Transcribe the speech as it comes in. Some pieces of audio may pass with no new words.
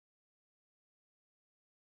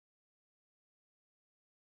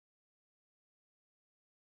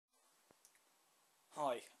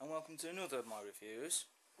Hi, and welcome to another of my reviews,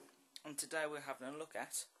 and today we're having a look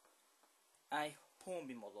at a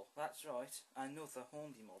Hornby model. That's right, another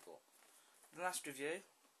Hornby model. The last review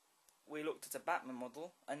we looked at a Batman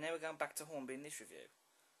model, and now we're going back to Hornby in this review.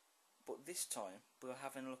 But this time we're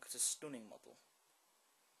having a look at a stunning model,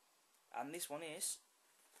 and this one is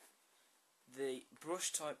the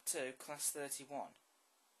Brush Type 2 Class 31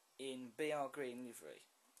 in BR green livery,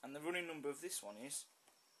 and the running number of this one is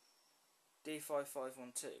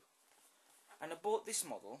D5512, and I bought this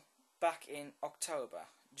model back in October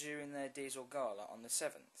during their diesel gala on the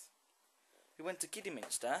 7th. We went to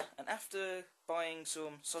Kidderminster, and after buying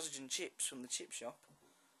some sausage and chips from the chip shop,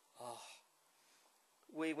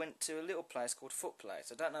 we went to a little place called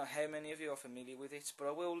Footplate. I don't know how many of you are familiar with it, but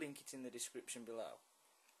I will link it in the description below.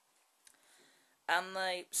 And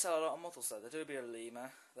they sell a lot of models there. They do a bit of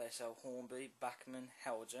Lima, they sell Hornby, Bachmann,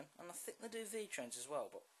 Helgen, and I think they do V-Trains as well,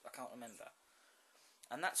 but I can't remember.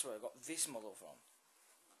 And that's where I got this model from.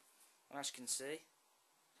 And as you can see,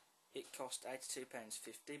 it cost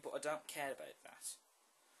 £82.50, but I don't care about that.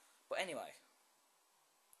 But anyway,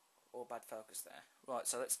 all bad focus there. Right,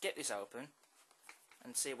 so let's get this open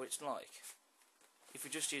and see what it's like. If we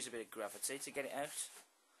just use a bit of gravity to get it out.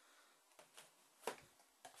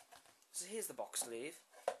 So here's the box sleeve.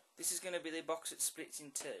 This is going to be the box that splits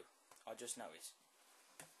in two. I just know it.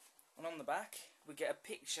 And on the back, we get a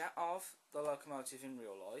picture of the locomotive in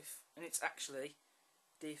real life, and it's actually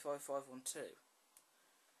D5512.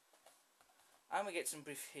 And we get some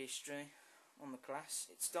brief history on the class.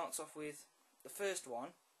 It starts off with the first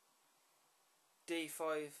one,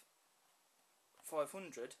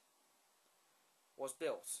 D5500, was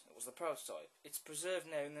built. It was the prototype. It's preserved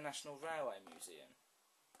now in the National Railway Museum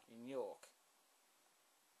in York.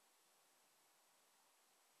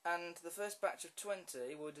 And the first batch of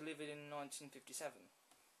 20 were delivered in 1957.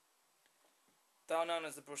 They are known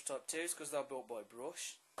as the Brush Type 2s because they are built by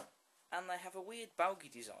Brush, and they have a weird bogie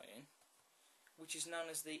design which is known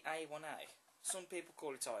as the A1A. Some people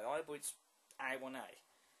call it II, but it's A1A.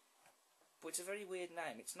 But it's a very weird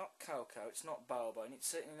name. It's not Coco, it's not Bobo, and it's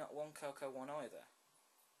certainly not 1 Coco 1 either.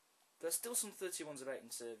 There's still some 31s about in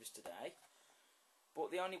service today, but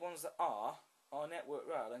the only ones that are Network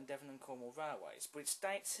Rail and Devon and Cornwall Railways. But it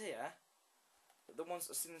states here that the ones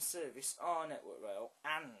that are still in service are Network Rail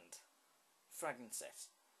and Fragment-Set.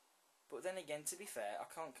 But then again, to be fair, I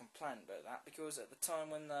can't complain about that, because at the time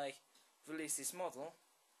when they released this model,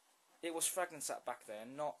 it was Fragment-Set back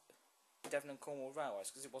then, not Devon and Cornwall Railways,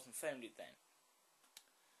 because it wasn't founded then.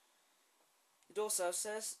 It also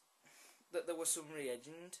says that there was some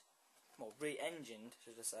re-engined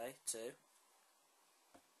should I say, too.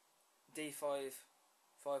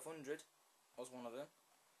 D5500 was one of them.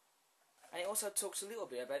 And it also talks a little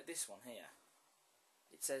bit about this one here.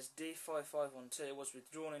 It says D5512 was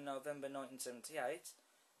withdrawn in November 1978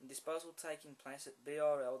 and disposal taking place at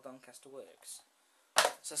BRL Doncaster Works.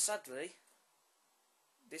 So sadly,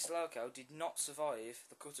 this loco did not survive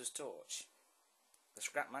the cutter's torch. The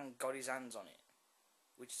scrapman got his hands on it,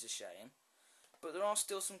 which is a shame. But there are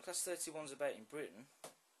still some Class 31s about in Britain.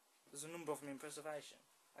 There's a number of them in preservation.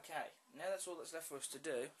 Okay, now that's all that's left for us to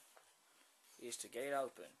do, is to get it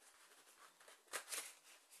open.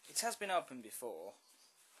 It has been opened before,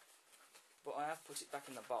 but I have put it back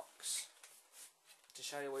in the box to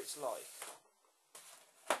show you what it's like.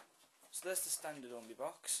 So there's the standard Hornby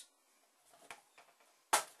box.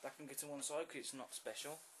 That can go to one side because it's not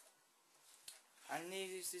special. And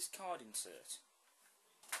here is this card insert.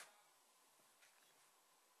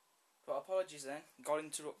 But apologies then, got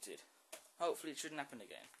interrupted. Hopefully it shouldn't happen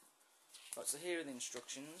again. Right, so here are the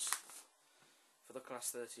instructions for the Class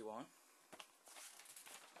 31.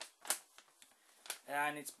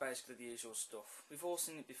 And it's basically the usual stuff. We've all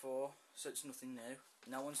seen it before, so it's nothing new.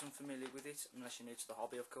 No one's unfamiliar with it, unless you're new to the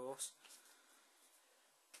hobby, of course.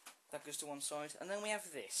 That goes to one side. And then we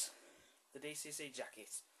have this, the DCC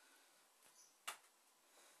jacket.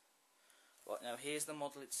 Right, now here's the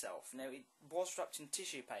model itself. Now it was wrapped in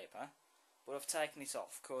tissue paper, but I've taken it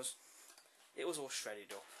off because it was all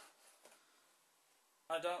shredded up.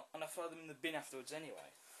 And I throw them in the bin afterwards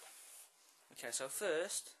anyway. Okay, so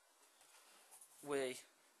first we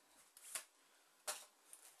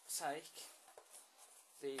take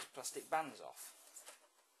these plastic bands off.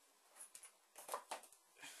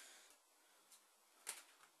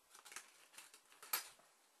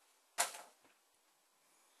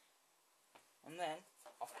 And then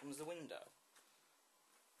off comes the window.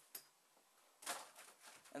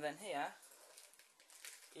 And then here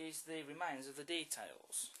is the remains of the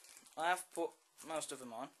details. I have put most of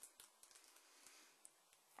them on,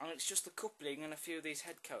 and it's just the coupling and a few of these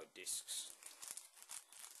head coat discs.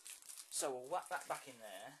 So we'll whack that back in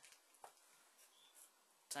there,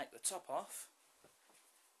 take the top off,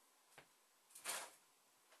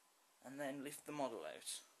 and then lift the model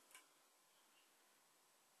out.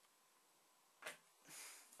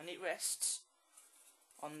 And it rests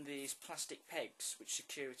on these plastic pegs which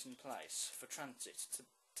secure it in place for transit to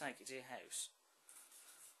take it to your house.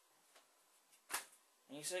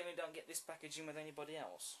 And you certainly don't get this packaging with anybody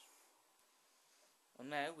else.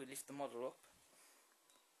 And now we lift the model up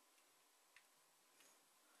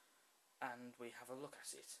and we have a look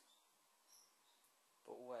at it.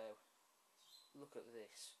 But wow, look at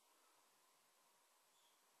this.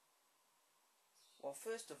 Well,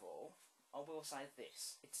 first of all, I will say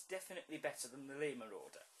this, it's definitely better than the Lima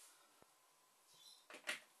order,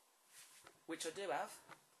 which I do have.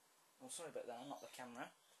 Oh, sorry about that, not the camera.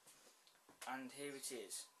 And here it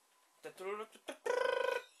is.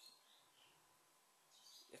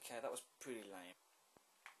 Okay, that was pretty lame.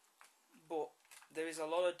 But there is a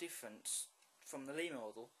lot of difference from the Lima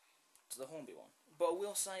model to the Hornby one. But I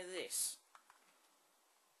will say this.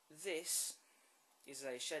 This is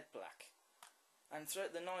a shed black. And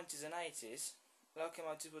throughout the 90s and 80s,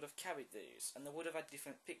 locomotives would have carried these, and they would have had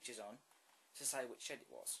different pictures on to say which shed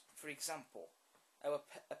it was. For example, a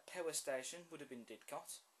power station would have been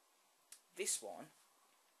Didcot. This one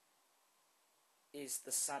is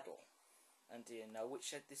the saddle. And do you know which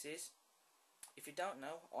shed this is? If you don't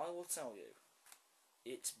know, I will tell you.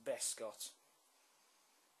 It's Bescot.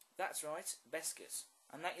 That's right, Bescot.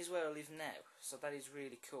 And that is where I live now, so that is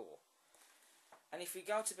really cool. And if we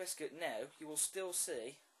go to Bescot now, you will still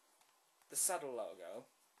see the saddle logo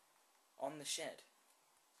on the shed.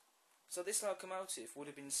 So this locomotive would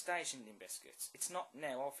have been stationed in Bescot. It's not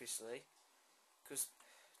now, obviously, because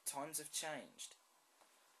times have changed.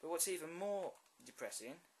 But what's even more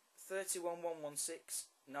depressing, 31116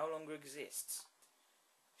 no longer exists.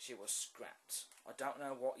 She was scrapped. I don't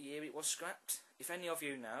know what year it was scrapped. If any of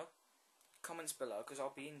you know, comments below, because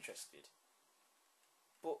I'll be interested.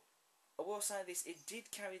 But I will say this, it did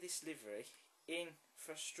carry this livery in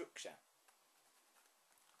infrastructure,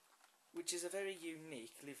 which is a very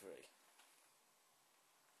unique livery.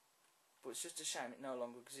 But it's just a shame it no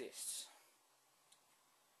longer exists.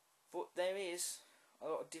 But there is a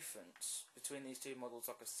lot of difference between these two models,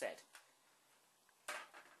 like I said.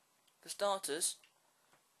 For starters,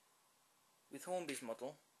 with Hornby's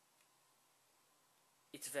model,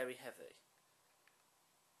 it's very heavy.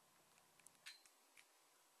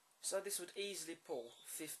 So this would easily pull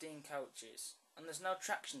 15 coaches, and there's no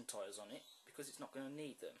traction tyres on it because it's not going to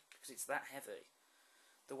need them, because it's that heavy.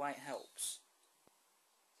 The weight helps.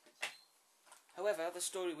 However, the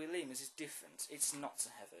story with Limas is different. It's not so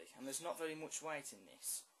heavy, and there's not very much weight in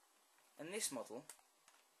this. And this model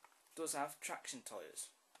does have traction tyres,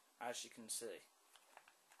 as you can see.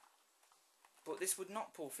 But this would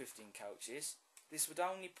not pull 15 coaches. This would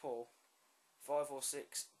only pull 5 or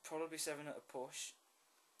 6, probably 7 at a push.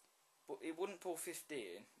 But it wouldn't pull 15,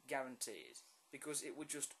 guaranteed, because it would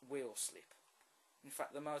just wheel slip. In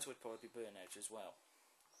fact, the motor would probably burn out as well.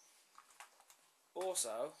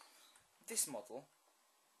 Also, this model,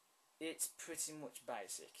 it's pretty much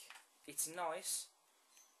basic. It's nice,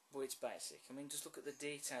 but it's basic. I mean, just look at the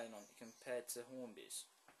detailing on it compared to Hornbys.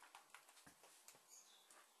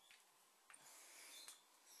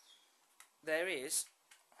 There is,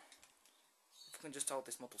 if I can just hold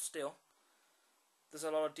this model still, there's a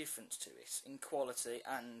lot of difference to it in quality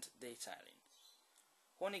and detailing.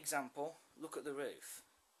 One example, look at the roof.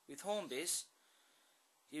 With Hornbys,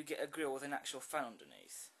 you get a grille with an actual fan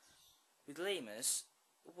underneath. With Limas,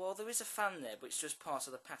 well, there is a fan there, but it's just part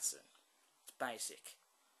of the pattern. It's basic.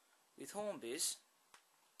 With Hornbys,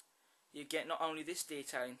 you get not only this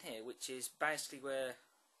detailing here, which is basically where,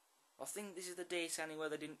 I think this is the detailing where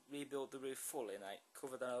they didn't rebuild the roof fully and they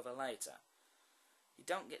covered that over later. You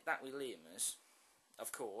don't get that with Limas,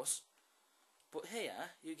 of course, but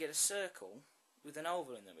here you get a circle with an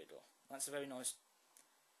oval in the middle. That's a very nice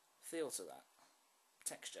feel to that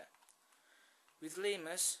texture. With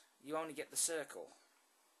Limas, you only get the circle.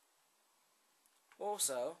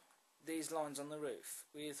 Also, these lines on the roof.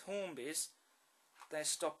 With Hornbys, they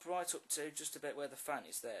stop right up to just about where the fan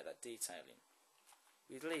is there, that detailing.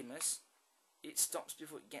 With Limas, it stops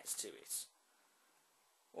before it gets to it.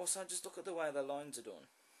 Also, just look at the way the lines are done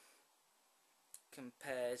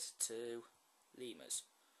compared to Limas.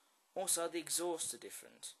 Also, the exhausts are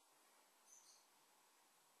different.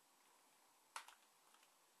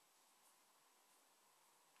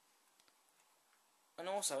 And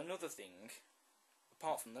also, another thing,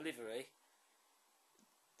 apart from the livery,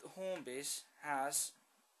 the Hornbys has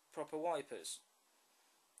proper wipers.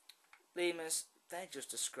 Limas they're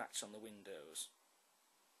just a scratch on the windows.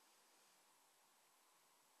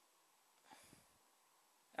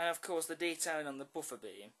 And of course the detailing on the buffer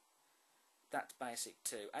beam, that's basic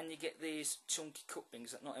too. And you get these chunky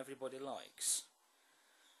couplings that not everybody likes.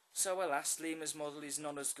 So alas, Lima's model is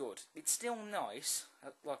not as good. It's still nice,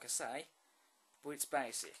 like I say, but it's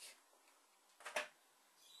basic.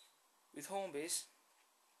 With Hornbys,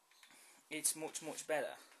 it's much, much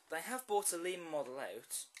better. They have brought a Lima model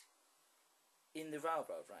out in the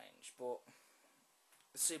railroad range, but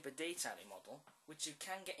the super detailing model, which you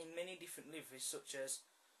can get in many different liveries such as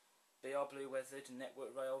BR Blue Weathered,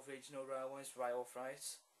 Network Rail, Regional Railways, Rail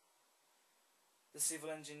Freight, the Civil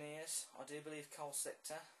Engineers, I do believe Coal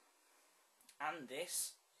Sector, and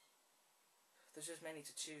this. There's just many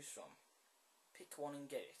to choose from. Pick one and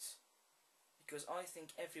get it. Because I think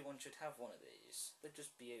everyone should have one of these. They're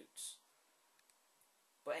just beauts.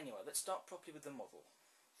 But anyway, let's start properly with the model.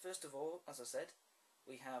 First of all, as I said,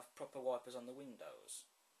 we have proper wipers on the windows.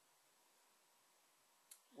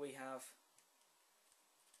 We have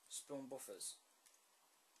sprung buffers,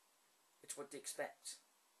 which what do you expect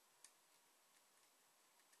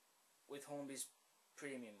with Hornby's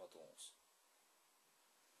premium models.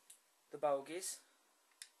 The bogies,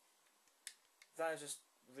 they're just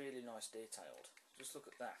really nice detailed. Just look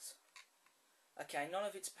at that. Okay, none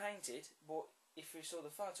of it's painted, but if you saw the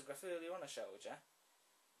photograph earlier on I showed you,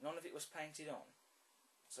 none of it was painted on,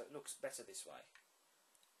 so it looks better this way.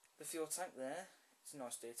 The fuel tank there, it's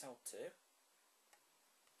nice detailed too.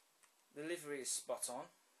 The livery is spot on,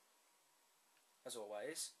 as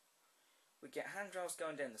always. We get handrails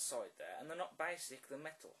going down the side there, and they're not basic, they're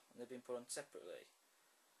metal, and they've been put on separately.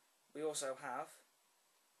 We also have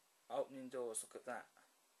opening doors, look at that,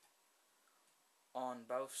 on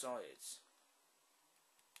both sides.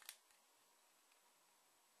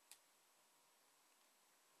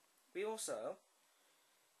 We also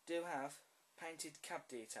do have painted cab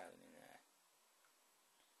detailing in there.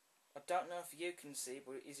 I don't know if you can see,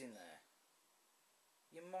 but it is in there.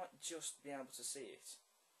 You might just be able to see it.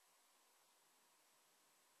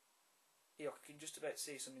 Here, I can just about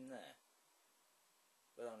see some in there,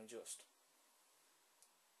 but only just.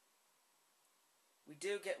 We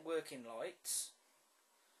do get working lights.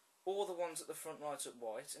 All the ones at the front light up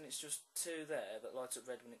white, and it's just two there that light up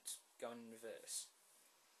red when it's going in reverse.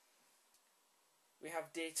 We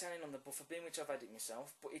have detailing on the buffer beam, which I've added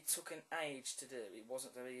myself, but it took an age to do. It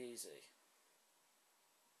wasn't very easy.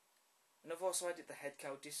 And I've also added the head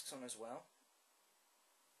code discs on as well.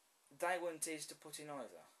 They weren't easy to put in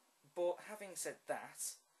either. But having said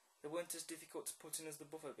that, they weren't as difficult to put in as the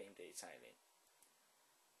buffer beam detailing.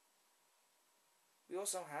 We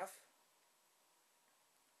also have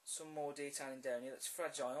some more detailing down here that's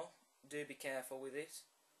fragile. Do be careful with it.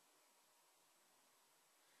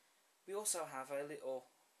 We also have a little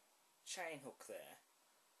chain hook there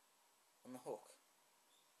on the hook,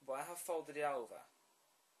 but I have folded it over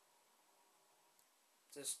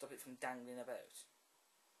to stop it from dangling about,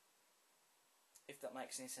 if that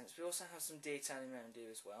makes any sense. We also have some detailing around here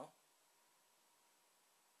as well.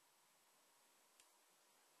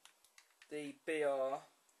 The BR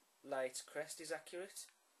late crest is accurate,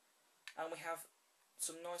 and we have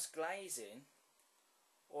some nice glazing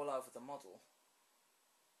all over the model.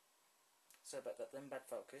 So about that then, bad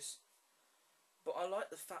focus. But I like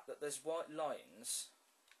the fact that there's white lines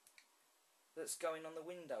that's going on the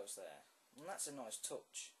windows there, and that's a nice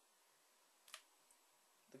touch.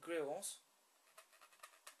 The grills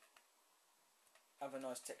have a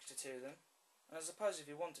nice texture to them, and I suppose if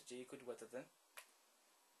you wanted to, you could weather them.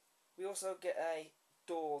 We also get a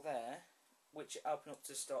door there, which you open up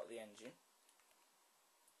to start the engine.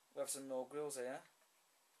 We have some more grills here,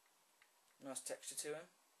 nice texture to them.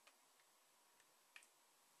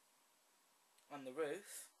 On the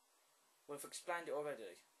roof, well, I've explained it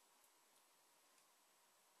already.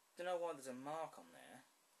 Don't know why there's a mark on there.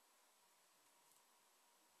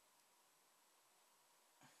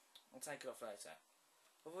 I'll take it off later.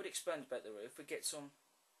 I've already explained about the roof. We get some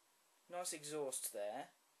nice exhaust there.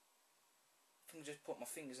 I can just put my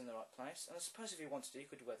fingers in the right place, and I suppose if you wanted to, you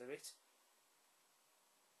could weather it.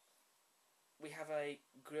 We have a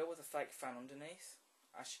grill with a fake fan underneath,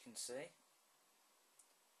 as you can see.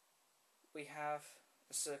 We have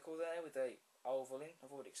a circle there with a oval in.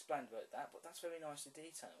 I've already explained about that, but that's very nicely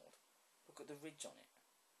detailed. Look at the ridge on it.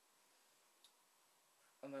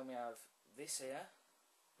 And then we have this here,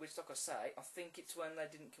 which, like I say, I think it's when they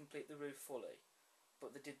didn't complete the roof fully,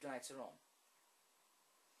 but they did later on.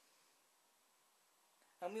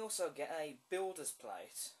 And we also get a builder's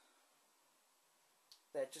plate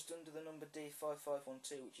there just under the number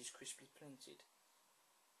D5512, which is crisply printed.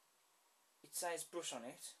 It says brush on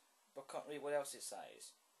it, but I can't read what else it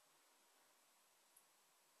says.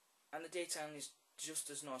 And the detailing is just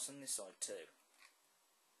as nice on this side too.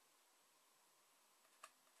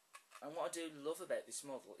 And what I do love about this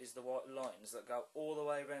model is the white lines that go all the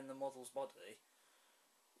way around the model's body,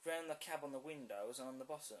 around the cab on the windows and on the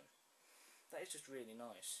bottom. That is just really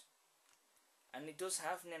nice. And it does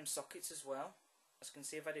have NEM sockets as well. As you can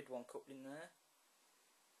see, I've added one coupling there.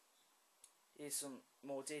 Here's some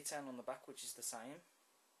more detail on the back, which is the same.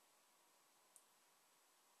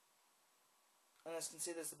 And as you can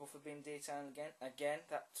see, there's the buffer beam detailing again. Again,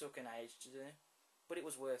 that took an age to do, but it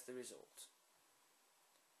was worth the result.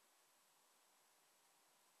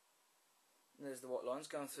 And there's the white lines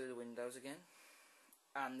going through the windows again,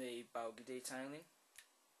 and the bogie detailing.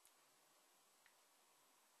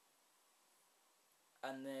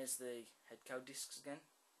 And there's the head code discs again,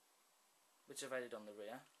 which I've added on the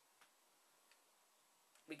rear.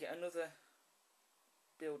 We get another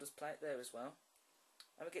builder's plate there as well,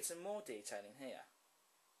 and we get some more detailing here,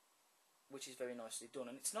 which is very nicely done.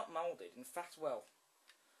 And it's not moulded. In fact, well,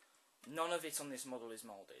 none of it on this model is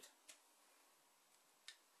moulded.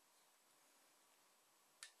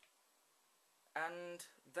 And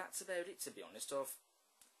that's about it, to be honest. I've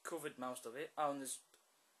covered most of it. Oh, and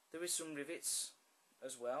there is some rivets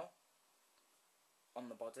as well on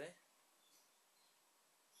the body,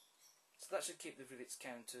 so that should keep the rivets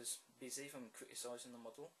counters busy if I'm criticising the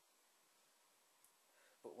model.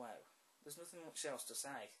 But wow, there's nothing much else to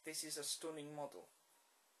say. This is a stunning model.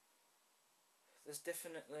 There's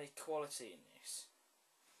definitely quality in this,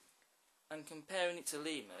 and comparing it to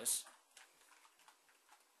Limas,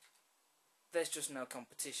 there's just no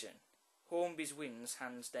competition. Hornbys wins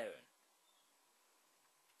hands down.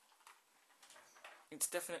 It's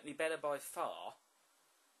definitely better by far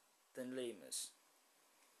than Limas.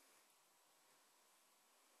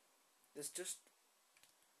 There's just,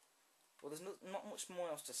 well, there's not much more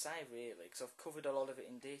else to say really, because I've covered a lot of it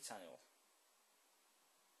in detail.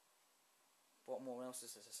 What more else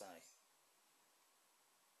is there to say?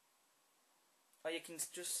 Oh, you can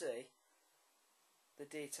just see the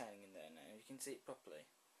detailing in there now. You can see it properly.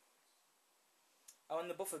 Oh, and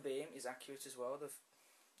the buffer beam is accurate as well. They've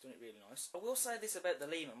done it really nice. I will say this about the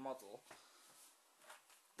Lima model.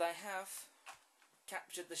 They have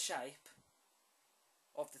captured the shape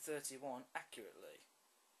of the 31 accurately.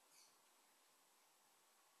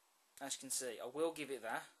 As you can see, I will give it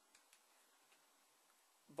that,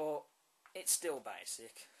 but it's still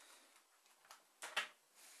basic.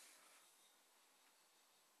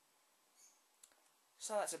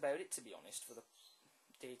 So that's about it, to be honest, for the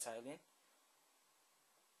detailing.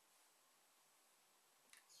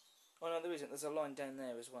 Oh no, there isn't. There's a line down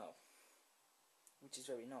there as well, which is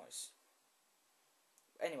very nice.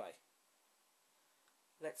 Anyway,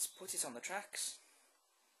 let's put it on the tracks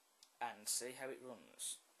and see how it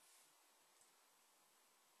runs.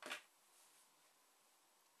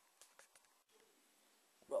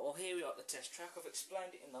 Right, well here we are at the test track. I've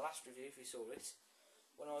explained it in the last review if you saw it,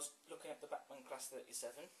 when I was looking at the Batman Class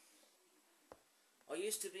 37. I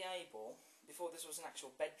used to be able, before this was an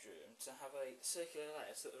actual bedroom, to have a circular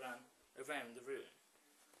layout that ran around the room.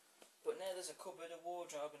 But now there's a cupboard, a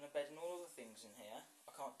wardrobe and a bed and all other things in here.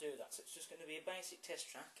 I can't do that, so it's just going to be a basic test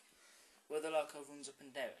track where the loco runs up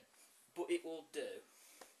and down. But it will do,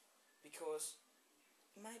 because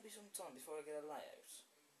maybe sometime before I get a layout.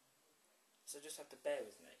 So just have to bear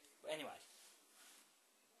with me. But anyway,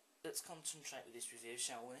 let's concentrate with this review,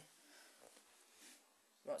 shall we?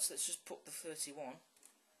 Right, so let's just put the 31.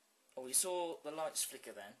 Oh, we saw the lights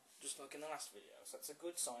flicker then, just like in the last video, so that's a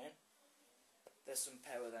good sign. There's some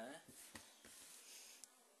power there.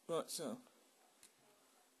 Right, so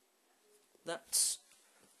that's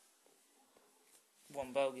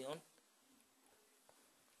one bogey on.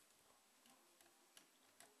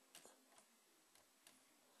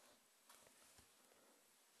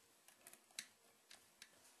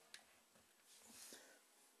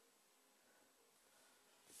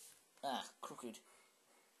 Ah, crooked.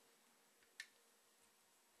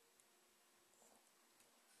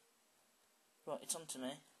 Right, it's on to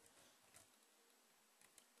me.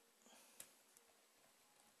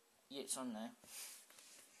 Yeah, it's on now.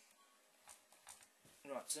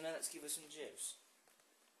 Right, so now let's give her some juice.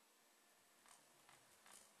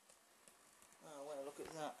 Oh, well, look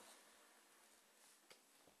at that.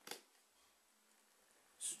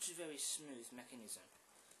 Such a very smooth mechanism.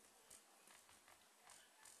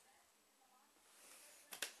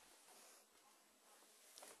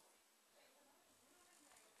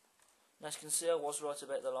 As you can see, I was right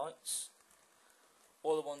about the lights.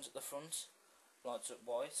 All the ones at the front lights up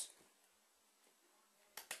white.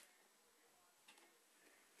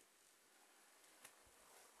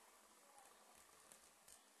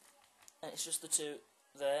 and it's just the two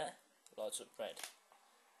there, lights up red.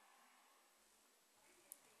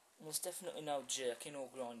 And there's definitely no jerking or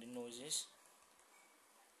grinding noises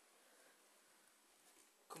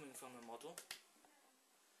coming from the model,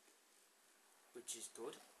 which is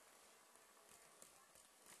good.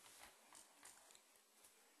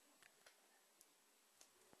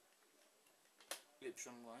 Oops,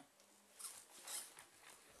 wrong way.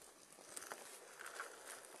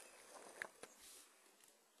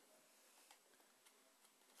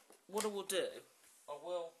 What I will do, I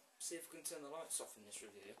will see if I can turn the lights off in this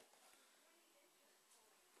review,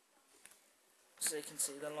 so you can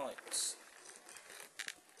see the lights,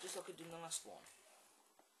 just like I did in the last one.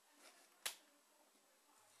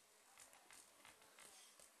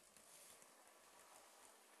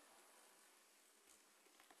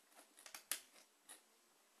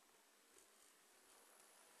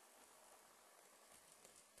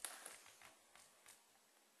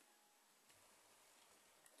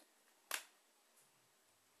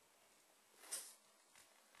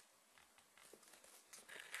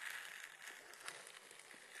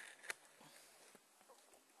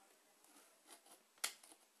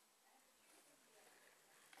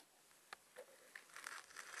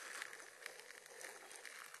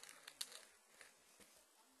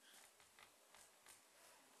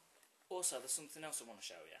 Also, there's something else I want to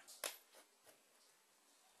show you.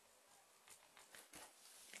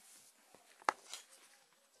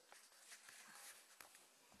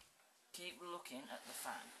 Keep looking at the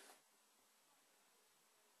fan.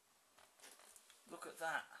 Look at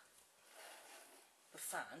that. The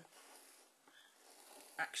fan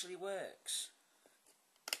actually works.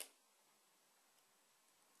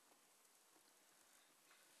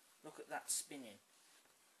 Look at that spinning.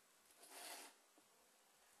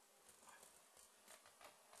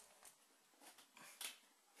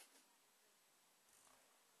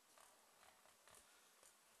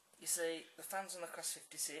 You see, the fans on the Class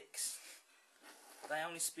 56, they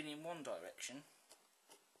only spin in one direction,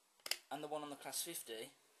 and the one on the Class 50,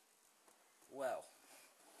 well,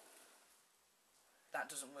 that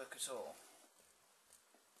doesn't work at all.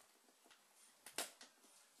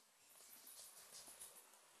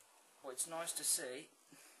 But it's nice to see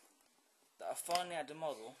that I finally had a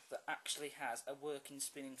model that actually has a working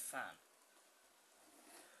spinning fan.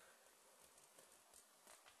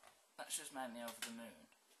 That's just made me over the moon.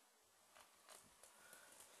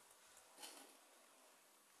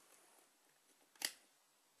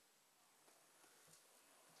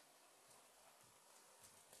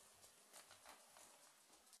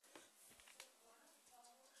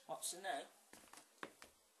 So now,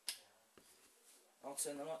 I'll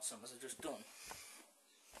turn the lights on as I've just done.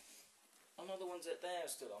 I know the ones out there are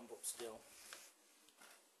still on, but still.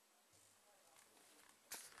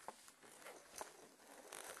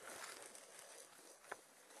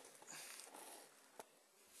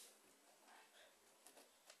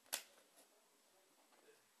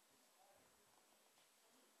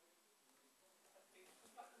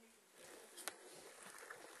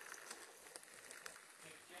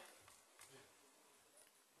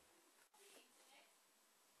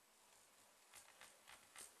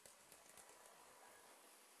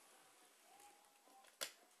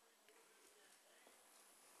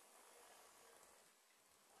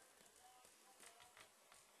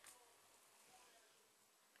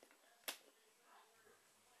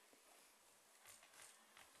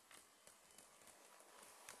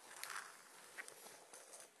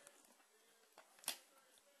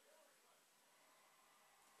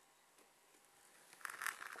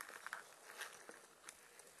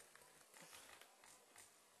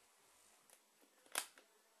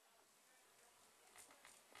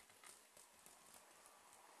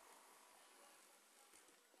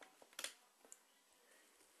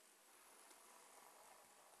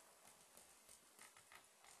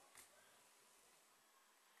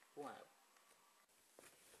 Wow.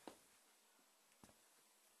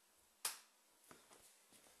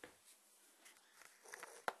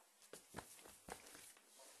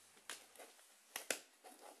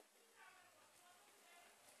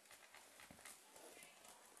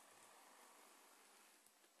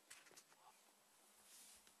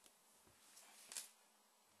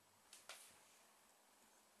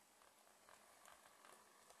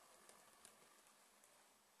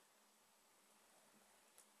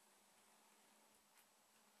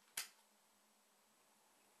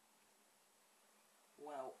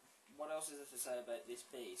 Well, what else is there to say about this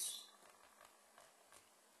piece?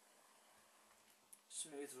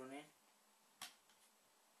 Smooth running,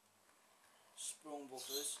 sprung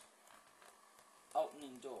buffers,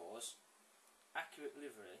 opening doors, accurate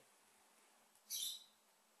livery,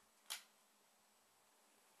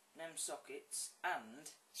 them sockets and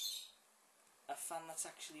a fan that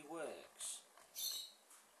actually works.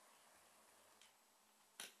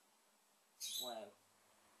 Wow.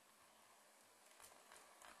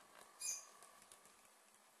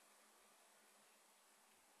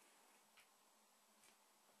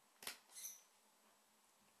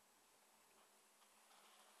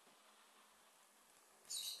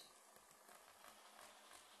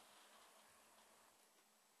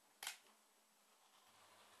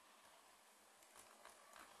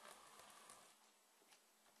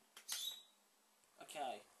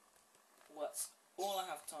 Okay, well, that's all I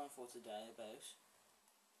have time for today about.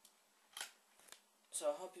 So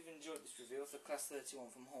I hope you've enjoyed this review of the Class 31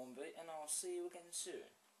 from Hornby, and I'll see you again soon.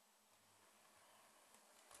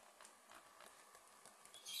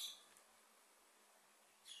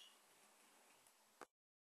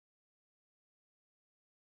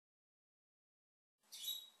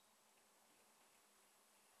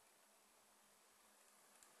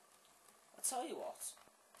 I tell you what,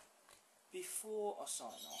 before I sign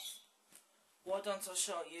off, why don't I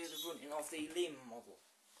show you the running of the Limas model?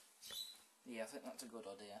 Yeah, I think that's a good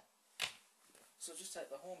idea. So just take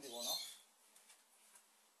the Hornby one off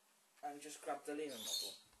and just grab the Limas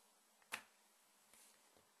model.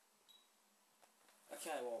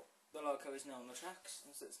 Okay, well, the loco is now on the tracks,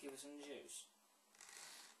 and so let's give it some juice.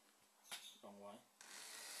 Wrong way.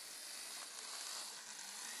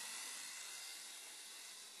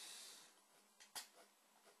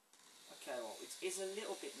 Okay, well, it is a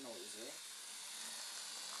little bit noisy.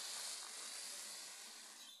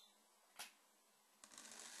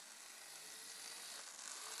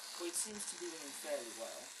 But it seems to be running fairly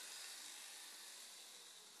well.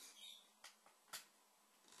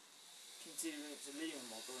 Considering it's a Limas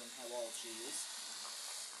model and how old she is.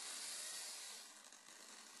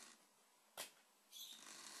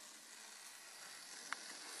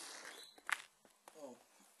 Oh.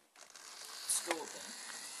 Stored then.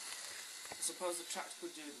 I suppose the tracks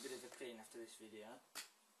could do with a bit of a clean after this video.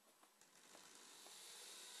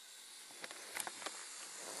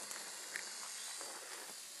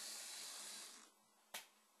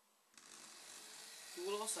 You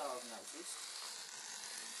will also have noticed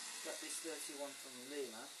that this 31 from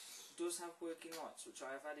Limas does have working lights, which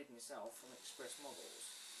I have added myself from Express Models.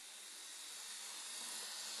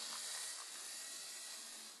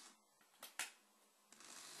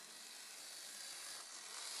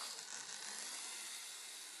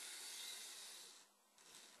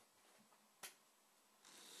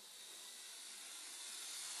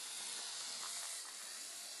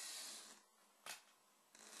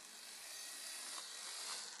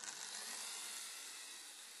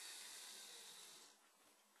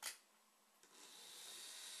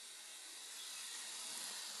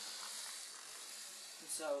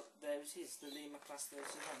 So there it is, the Limas Class 31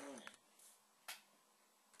 running.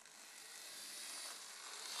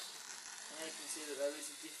 And you can see that there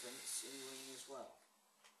is a difference in running as well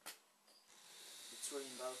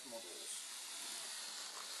between both models.